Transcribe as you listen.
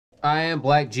I am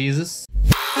Black Jesus.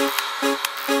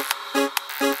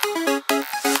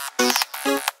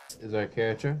 Is our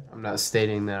character. I'm not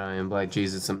stating that I am Black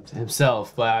Jesus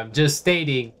himself, but I'm just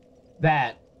stating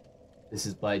that this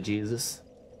is Black Jesus.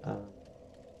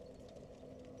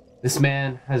 This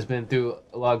man has been through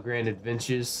a lot of grand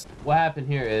adventures. What happened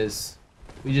here is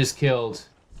we just killed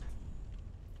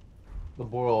the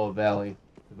Boral Valley.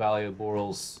 The Valley of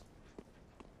Borals.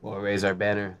 We'll raise our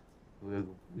banner.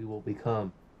 We will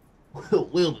become.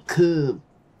 We'll become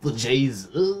for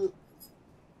Jesus.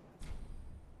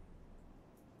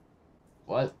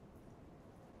 What?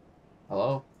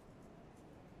 Hello?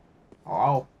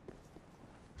 Hello?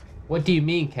 What do you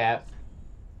mean, Cap?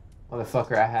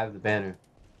 Motherfucker, I have the banner.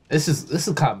 This is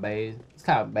kind of bad. It's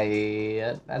kind of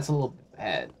bad. That's a little bit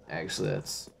bad, actually.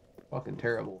 That's fucking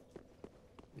terrible.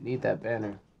 We need that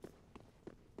banner.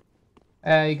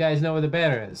 Hey, you guys know where the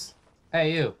banner is.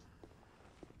 Hey, you.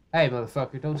 Hey,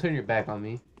 motherfucker, don't turn your back on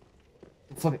me.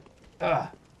 Fuck it.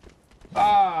 Ah!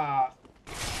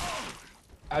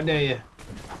 How dare you?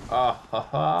 Ah, ha,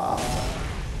 ha.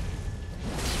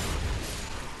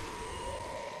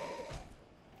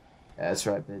 That's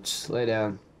right, bitch. Lay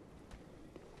down.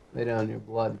 Lay down your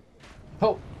blood.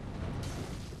 Oh!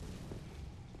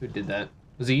 Who did that?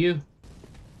 Was it you?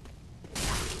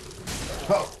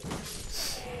 Oh!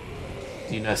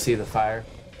 Do you not see the fire?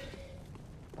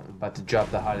 I'm about to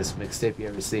drop the hottest mixtape you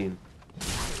ever seen.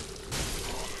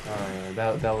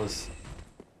 That was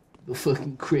the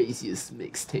fucking craziest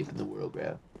mixtape in the world,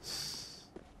 bro.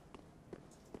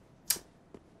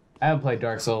 I haven't played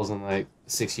Dark Souls in like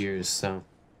 6 years, so.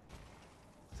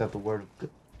 Is that the word of God?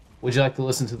 Would you like to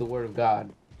listen to the word of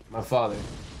God? My father.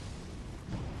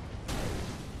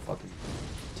 Fucking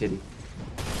titty.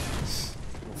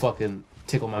 Fucking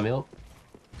tickle my milk.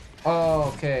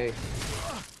 Oh, okay.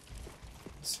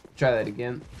 Let's try that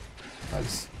again.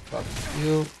 Let's fuck you,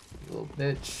 you little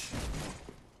bitch.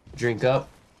 Drink up.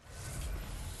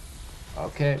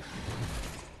 Okay.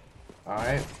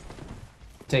 Alright.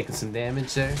 Taking some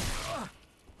damage there.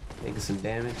 Taking some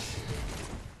damage.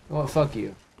 Oh, fuck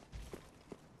you.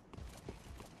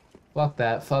 Fuck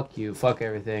that. Fuck you. Fuck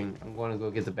everything. I'm going to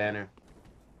go get the banner.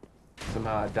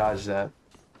 Somehow I dodged that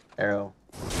arrow.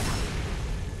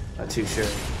 Not too sure.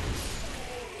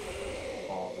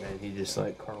 Oh man, he just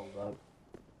like curled up.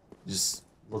 Just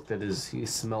looked at his. He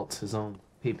smelt his own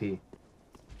pee-pee.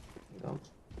 You know.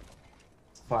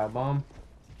 Firebomb.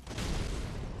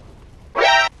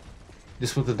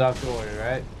 Just what the doctor ordered,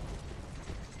 right?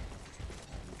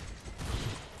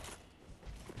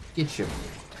 Get your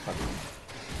fucking.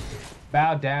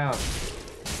 Bow down.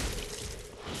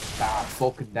 Bow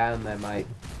fucking down there, mate.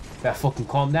 Better fucking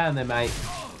calm down there, mate.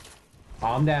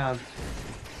 Calm down.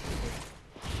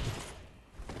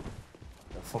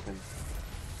 The fucking.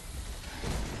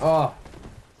 Oh.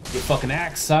 Get fucking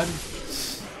axe, son.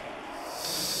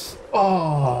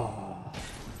 Oh.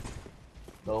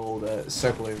 The old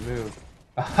circular move.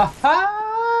 Ha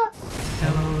ha!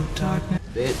 Hello, darkness.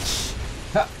 Bitch.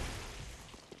 Ha.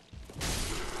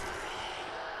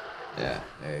 Yeah,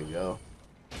 there you go.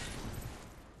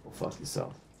 Go fuck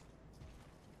yourself.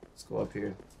 Let's go up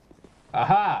here.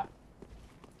 Aha!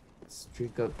 Let's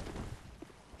drink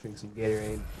some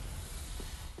Gatorade.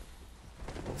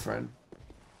 Oh, friend.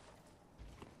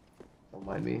 Don't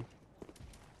mind me.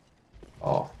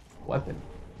 Oh, weapon.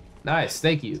 Nice,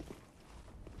 thank you.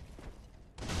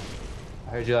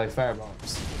 I heard you like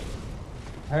firebombs.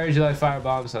 I heard you like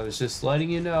firebombs. I was just letting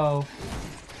you know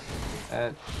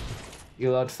that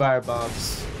you loved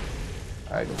firebombs.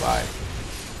 Alright, goodbye.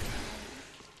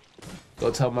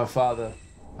 Go tell my father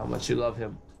how much you love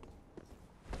him.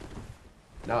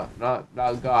 Not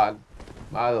God.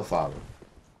 My other father.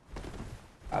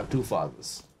 I have 2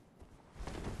 fathers.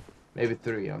 Maybe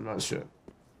 3, I'm not sure.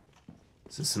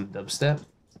 Is this some dubstep?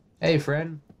 Hey,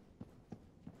 friend.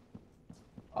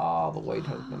 Ah, the wait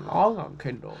has been long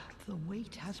unkindled. The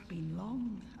wait has been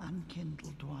long,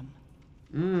 unkindled one.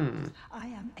 I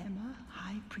am Emma,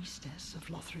 High Priestess of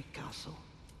Lothric Castle.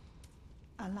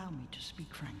 Allow me to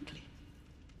speak frankly.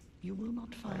 You will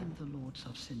not find the Lords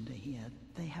of Cinder here.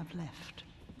 They have left,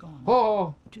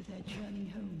 gone to their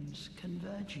journey homes,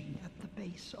 converging at the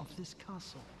base of this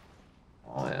castle.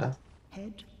 Oh, yeah.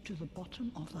 Head to the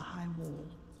bottom of the high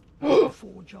wall.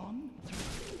 Forge on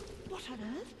through. What on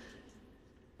earth?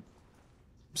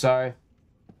 Sorry.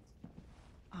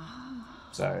 Ah.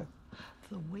 Sorry.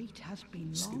 The wait has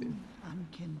been long,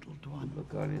 unkindled one.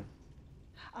 Look on you.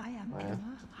 I am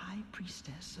Emma, High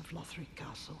Priestess of Lothric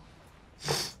Castle.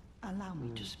 Allow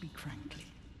me to speak frankly.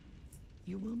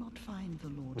 You will not find the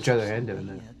Lords Which other of hand Cinder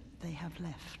doing here. They have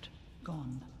left,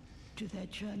 gone to their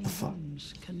journey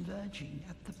homes converging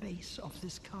at the base of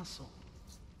this castle.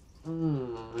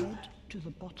 Head to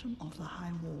the bottom of the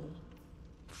high wall,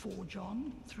 forge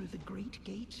on through the great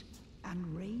gate,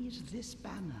 and raise this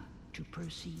banner to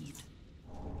proceed.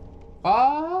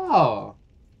 Oh!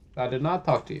 I did not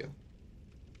talk to you.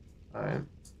 Alright.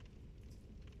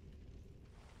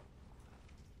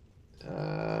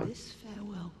 This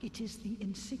farewell, it is the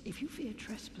insignia. If you fear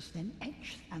trespass, then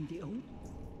etch and the old.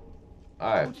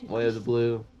 Alright, Way of the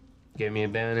Blue gave me a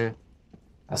banner.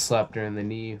 I slapped her in the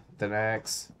knee with an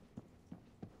axe.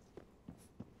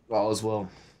 All is well.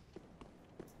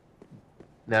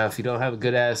 Now, if you don't have a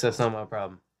good ass, that's not my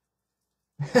problem.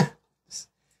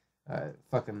 Alright,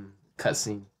 fucking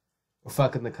cutscene. We're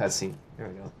fucking the cutscene. Here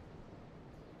we go. Look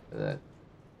at that.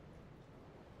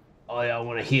 Oh, y'all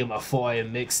want to hear my fire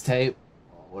mixtape?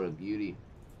 Oh, what a beauty.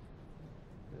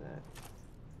 Look at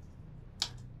that.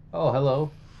 Oh,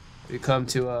 hello. We come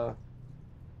to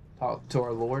talk to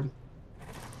our Lord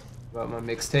about my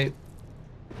mixtape.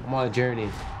 I'm on a journey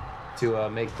to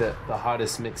make the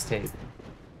hottest mixtape.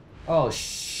 Oh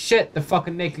shit! The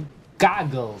fucking naked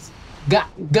goggles.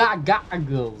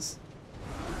 Goggles.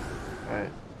 All right.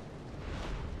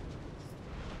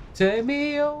 Take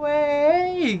me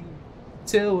away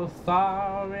to a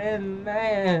foreign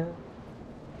land.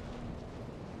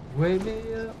 Wake me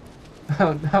up.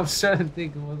 I was trying to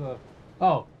think of what.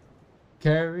 Oh,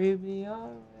 carry me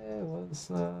away. What's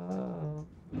up?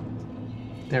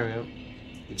 There we go.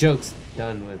 The joke's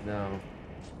done with now,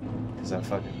 cause I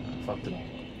fucked it all.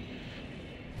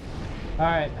 All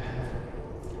right,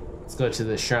 let's go to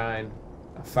the shrine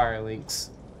of Fire Links.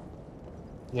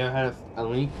 You ever had a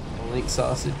link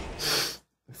sausage?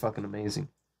 They're fucking amazing.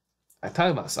 I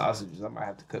talk about sausages. I might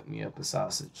have to cook me up a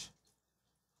sausage.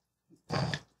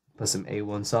 Put some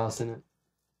A1 sauce in it,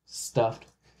 stuffed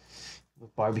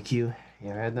with barbecue. You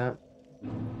ever had that?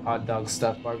 Hot dog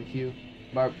stuffed barbecue.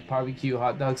 Barbecue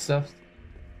hot dog stuffed.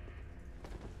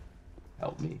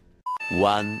 Help me.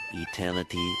 One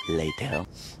eternity later.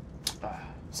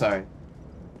 Sorry.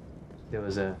 There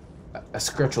was a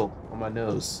scratchel on my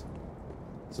nose.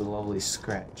 It's a lovely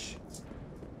scratch.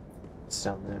 It's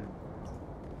down there.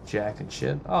 Jack and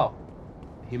shit. Oh,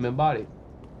 human body.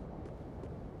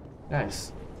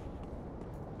 Nice.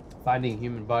 Finding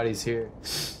human bodies here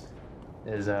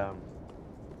is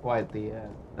quite the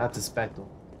not the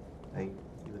spectacle that you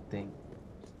would think.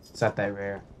 It's not that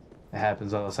rare. It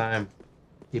happens all the time.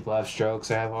 People have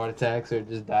strokes or have heart attacks or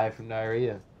just die from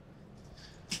diarrhea.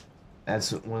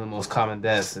 That's one of the most common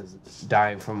deaths, is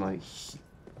dying from like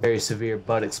very severe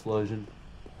butt explosion.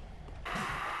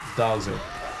 Dogs are.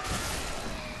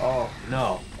 Oh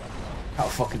no! How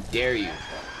fucking dare you?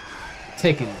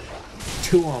 Taking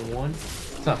 2-on-1?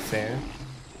 It's not fair.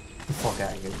 Get the fuck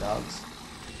out of here, dogs.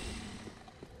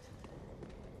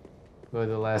 Go to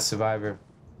the last survivor.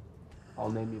 I'll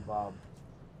name you Bob.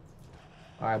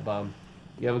 Alright, Bob.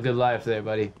 You have a good life there,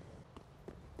 buddy.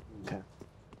 Okay.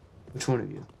 Which one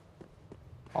of you?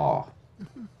 Oh.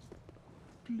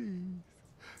 Please,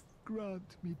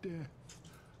 grant me death.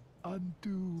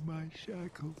 Undo my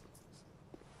shackles.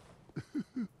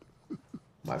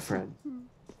 My friend.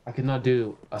 I cannot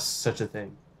do such a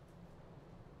thing.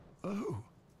 Oh.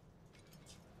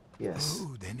 Yes.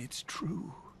 Oh, then it's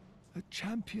true. A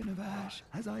champion of Ash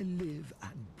as I live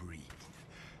and breathe.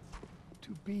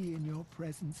 To be in your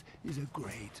presence is a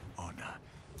great honor.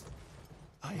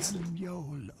 I am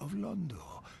Yol of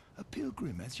Londor, a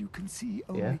pilgrim, as you can see,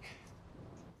 only Yeah.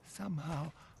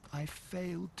 somehow I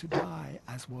failed to die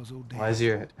as was ordained. Why does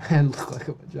your head look like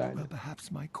a vagina? Well,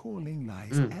 perhaps my calling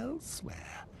lies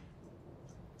elsewhere.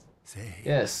 Say,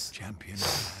 Yes. champion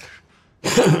of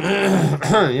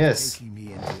Ash, Yes. taking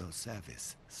me into your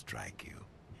service strike you?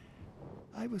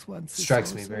 I was once a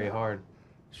Strikes me sorcerer. very hard.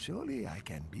 Surely I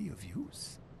can be of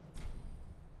use.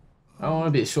 I don't want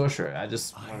to be a sorcerer. I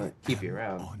just want to keep you am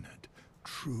around. Honored,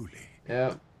 truly.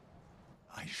 Yeah.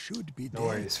 I should be No dead.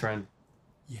 worries, friend.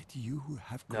 Yet you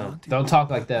have No, granted don't me talk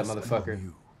like that, purpose motherfucker.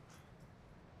 anew.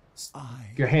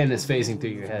 I, Your hand is facing Lord through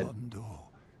your of head. Londor,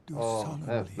 do Oh,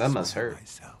 solemnly that must swear hurt.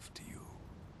 myself to you.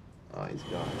 Oh, he's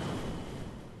gone.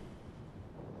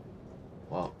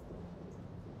 Well,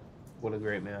 what a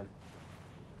great man.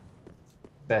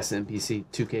 Best NPC,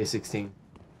 2K16.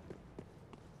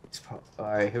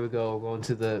 Alright, here we go. We're going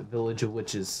to the Village of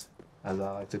Witches, as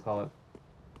I like to call it.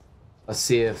 Let's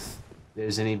see if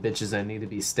there's any bitches that need to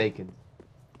be staking.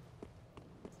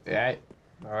 Alright.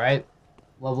 Alright.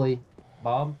 Lovely.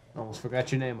 Bob? Almost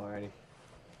forgot your name already.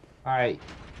 Alright.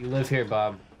 You live here,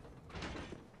 Bob.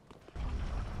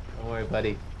 Don't worry,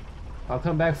 buddy. I'll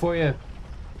come back for you.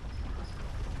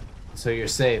 So you're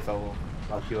safe. I will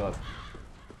Lock you up.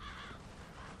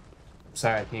 I'm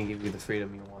sorry I can't give you the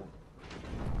freedom you want.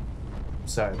 I'm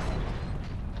sorry. I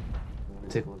want to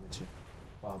take a look at you.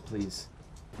 Wow, please.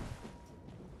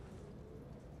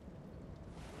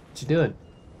 What you doing?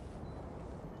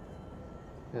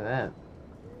 Look at that.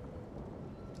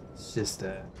 It's just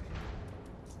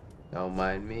don't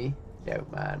mind me. Don't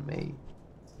mind me.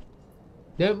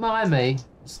 Don't mind me.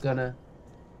 Just gonna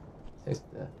take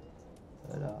the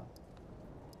hood off.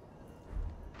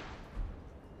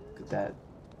 Look at that.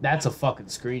 That's a fucking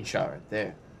screenshot right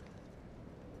there.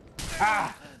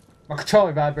 Ah! My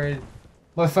controller vibrated.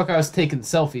 Motherfucker, I was taking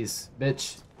selfies,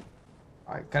 bitch.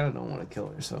 I kinda don't want to kill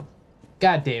her, so.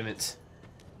 God damn it.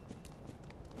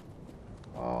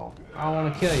 Oh, I don't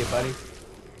want to kill you, buddy.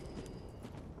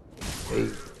 He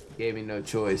gave me no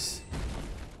choice.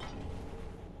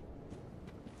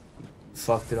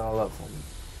 Fucked it all up for me.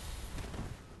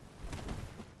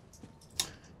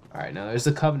 Alright, now there's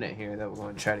a covenant here that we're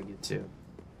going to try to get to.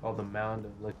 Called the Mound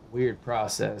of like weird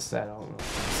process that I don't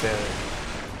necessarily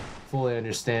fully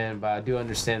understand, but I do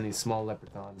understand these small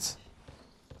leprechauns.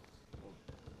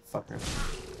 Fucker.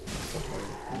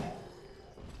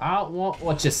 I don't want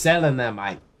what you're selling there,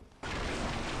 mate.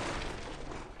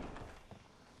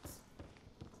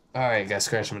 Alright, got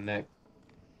scratched my neck.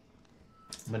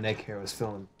 My neck hair was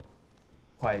feeling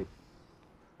quite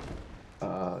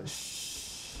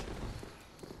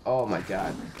oh my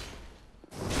god.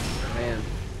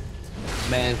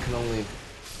 Man can only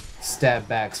stab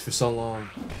backs for so long.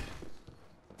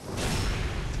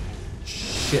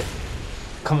 Shit.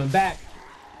 Coming back.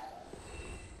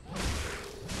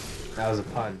 That was a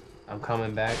pun. I'm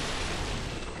coming back.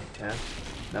 Yeah?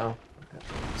 No? Okay.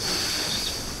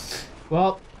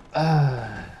 Well,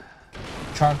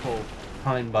 charcoal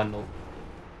pine bundle.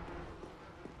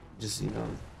 Just, you know,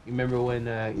 you remember when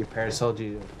your parents told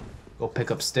you to go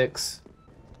pick up sticks?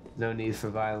 No need for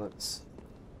violence.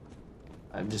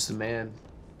 I'm just a man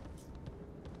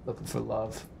looking for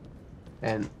love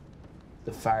and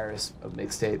the fires of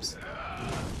mixtapes.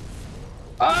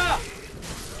 Ah!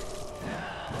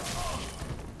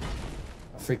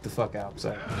 I freaked the fuck out,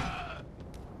 sorry.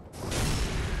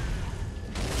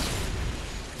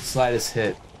 Slightest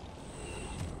hit.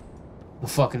 The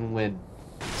fucking wind.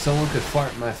 Someone could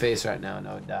fart in my face right now and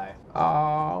I would die.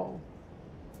 Oh,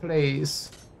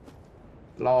 please.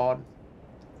 Lord.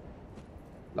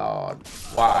 Lord.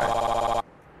 Why?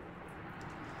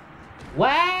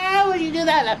 Why would you do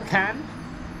that, leprechaun?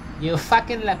 You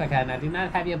fucking leprechaun. I do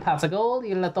not have your pots of gold,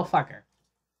 you little fucker.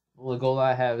 All the gold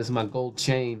I have is my gold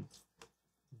chain.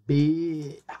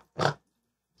 I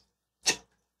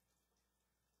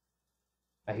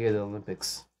hear the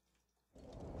Olympics.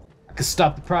 I can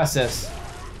stop the process.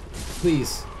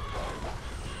 Please.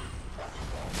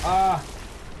 Ah!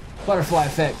 Butterfly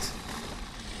effect.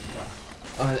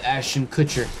 Ashton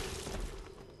Kutcher.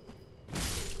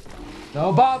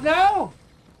 No, Bob, no!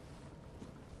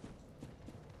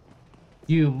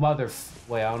 You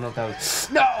wait, I don't know if that was...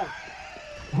 No!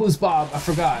 Who's Bob? I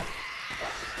forgot.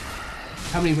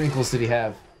 How many wrinkles did he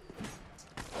have?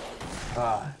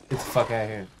 Ah, get the fuck out of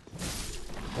here.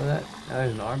 Well,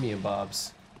 there's an army of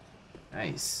Bobs.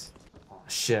 Nice. Oh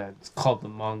shit, it's called the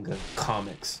manga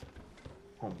comics.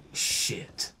 Holy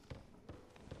shit.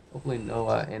 Hopefully no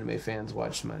anime fans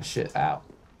watch my shit. Ow.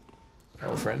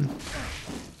 Hello, friend.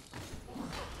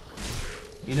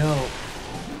 You know,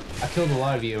 I killed a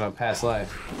lot of you in my past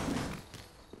life.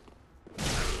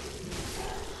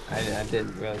 I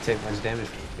didn't really take much damage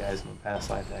from you guys in my past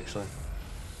life, actually.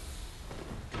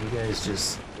 You guys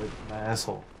just ripped my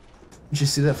asshole. Did you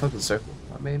see that fucking circle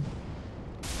I made?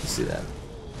 You see that?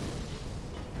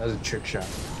 That was a trick shot.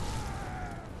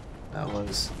 That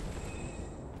was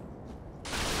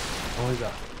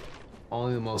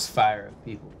only the most fire of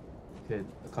people could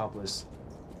accomplish.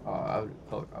 I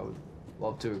would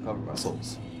love to recover my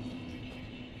souls.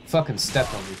 Fucking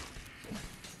stepped on me.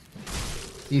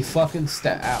 You fucking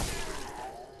step out.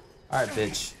 Alright,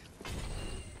 bitch.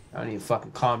 I don't need to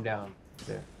fucking calm down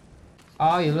there.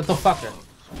 Oh, you little fucker.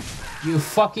 You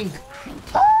fucking...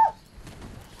 Ah!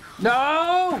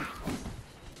 No!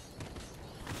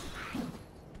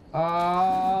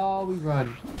 Oh, we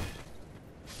run.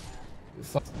 You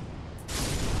fuck.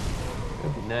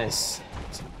 That'd be nice.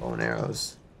 Some bow and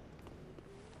arrows.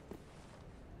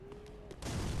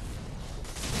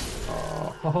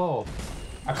 Oh, ho, ho.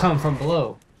 I come from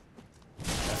below. I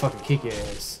fucking kick your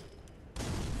ass.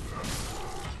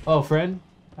 Oh, friend,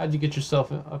 how'd you get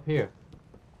yourself up here?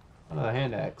 Another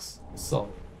hand axe.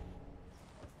 Solid.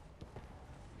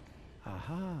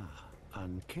 Aha,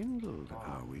 unkindled,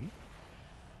 are we?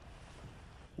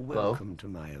 Hello. Welcome to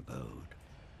my abode.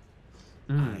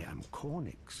 I am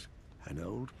Cornyx, an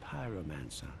old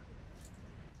pyromancer.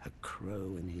 A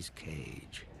crow in his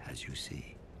cage, as you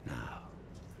see now.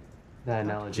 That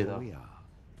analogy, Here though. we are.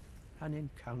 An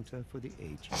encounter for the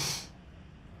ages.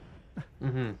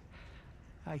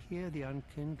 I hear the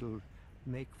unkindled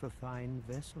make for fine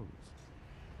vessels.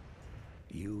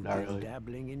 You've Not been really.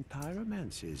 dabbling in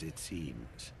pyromancies, it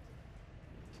seems.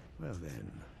 Well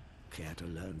then, care to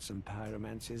learn some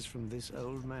pyromancies from this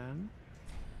old man?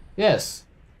 Yes.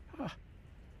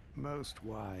 Most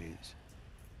wise.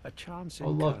 A chance I'd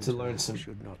love to encounter learn some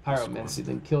should not be pyromancy, squandered.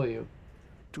 then kill you.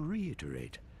 To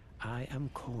reiterate, I am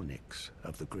Cornyx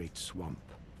of the Great Swamp.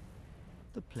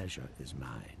 The pleasure is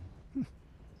mine.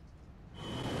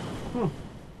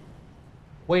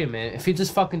 Wait a minute. If he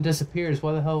just fucking disappears,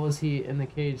 why the hell was he in the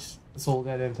cage this whole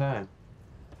goddamn time?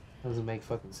 Doesn't make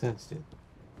fucking sense, dude.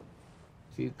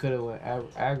 If you could have went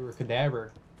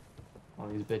abracadabra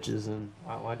on these bitches, and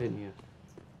why didn't you?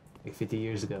 Like 50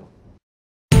 years ago.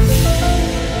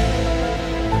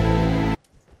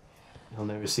 He'll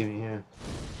never see me here.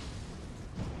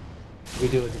 What do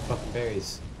you do with your fucking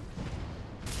berries?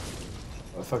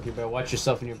 Oh, fuck, you better watch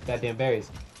yourself and your goddamn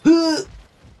berries.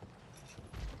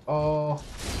 Oh,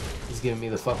 he's giving me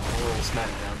the fucking little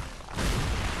smackdown.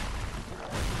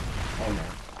 Oh no.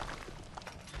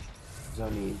 There's no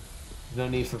need. There's no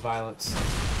need for violence.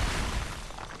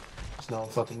 There's no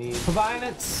fucking need for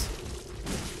violence!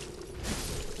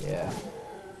 Yeah.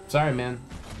 Sorry, man.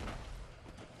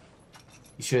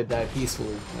 You should have died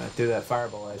peacefully when I threw that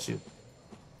fireball at you.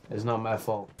 It's not my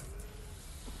fault.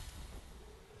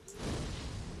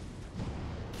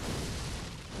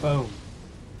 Boom.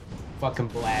 Fucking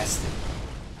blasted.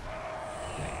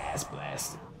 Ass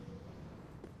blasted.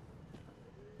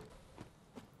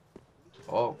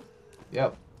 Oh.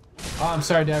 Yep. Oh, I'm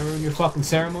sorry, did I ruin your fucking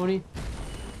ceremony?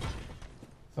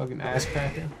 Fucking ass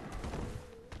cracker.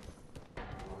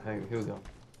 Hey, here we go.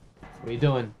 What are you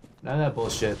doing? None of that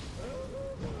bullshit.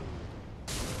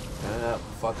 None of that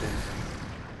fucking...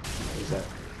 What is that?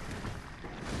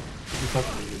 You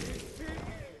fucking...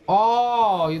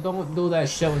 Oh, you don't do that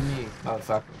shit with me,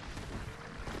 motherfucker.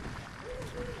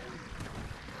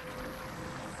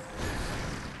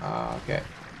 Okay.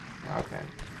 Okay.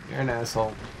 You're an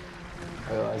asshole.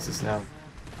 I realize this now.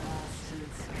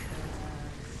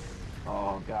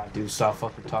 Oh god, dude, stop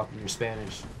fucking talking your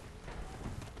Spanish.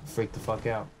 Freak the fuck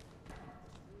out.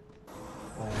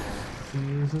 Oh,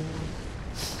 Jesus.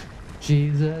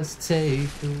 Jesus, take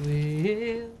the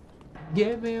wheel.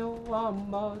 Give me one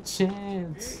more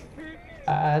chance.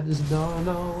 I just don't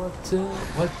know what to...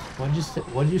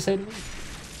 What did you say to me?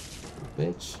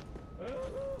 Bitch.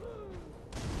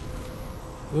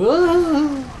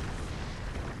 Ooh.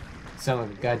 Sound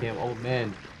like a goddamn old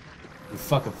man. You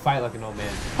fucking fight like an old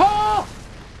man. Oh!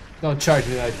 Don't charge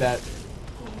me like that.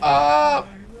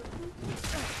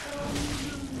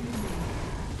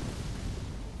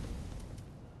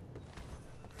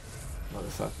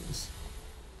 Motherfuckers.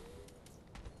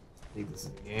 Think this is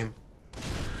a game?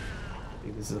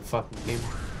 Think this is a fucking game?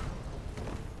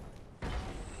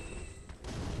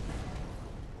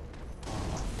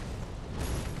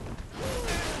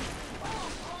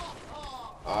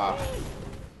 Okay.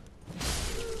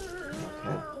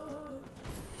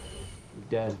 You're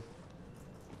dead.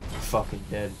 You're fucking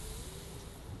dead.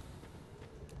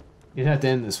 You didn't have to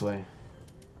end this way.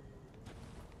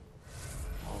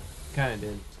 Oh, kinda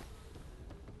did.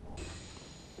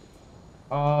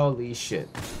 Holy shit.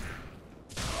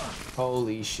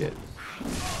 Holy shit.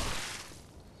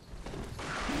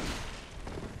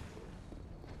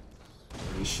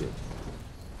 Holy shit.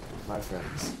 My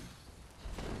friends.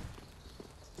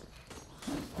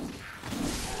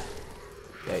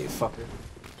 Yeah, you fucker.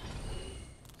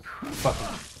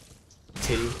 Fucking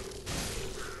titty.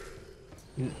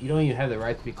 You don't even have the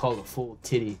right to be called a full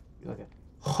titty. You're like a...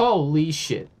 Holy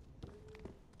shit.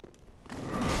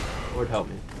 Lord help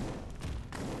me.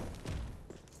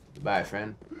 Goodbye,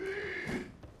 friend.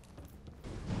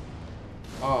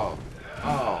 Oh.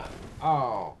 Oh.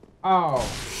 Oh. Oh.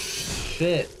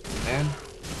 Shit, man.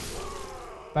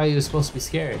 Thought you were supposed to be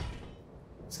scared.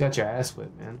 Just got your ass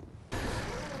whipped, man.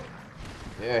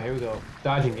 Yeah, here we go.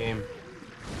 Dodging game.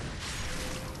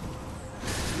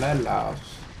 La la.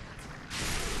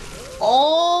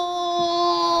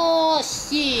 Oh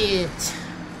shit!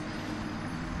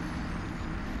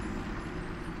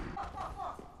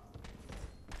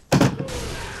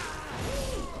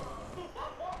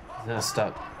 He's not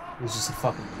stuck. It was just a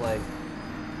fucking play.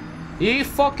 You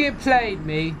fucking played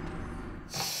me.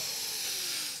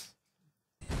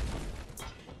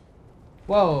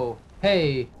 Whoa!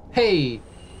 Hey! Hey!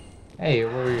 Hey,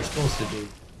 where you're supposed to be.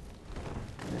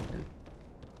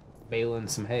 baling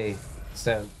some hay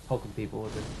instead of poking people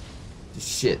with it. Just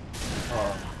shit.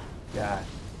 Oh, God.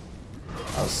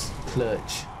 That was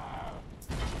clutch.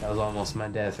 That was almost my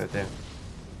death right there.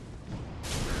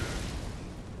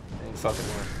 Ain't fucking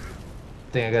work.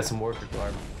 I think I got some worker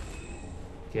garb.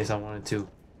 In case I wanted to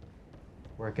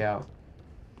work out.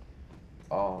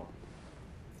 Oh.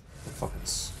 The fucking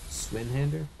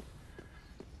Swinhander?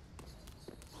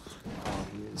 Oh,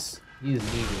 he is needed.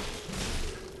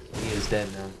 He is dead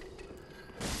now.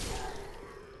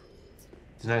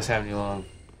 It's nice having you along.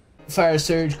 Fire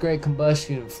surge, great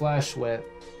combustion, flash sweat,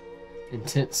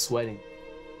 intense sweating.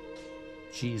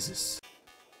 Jesus.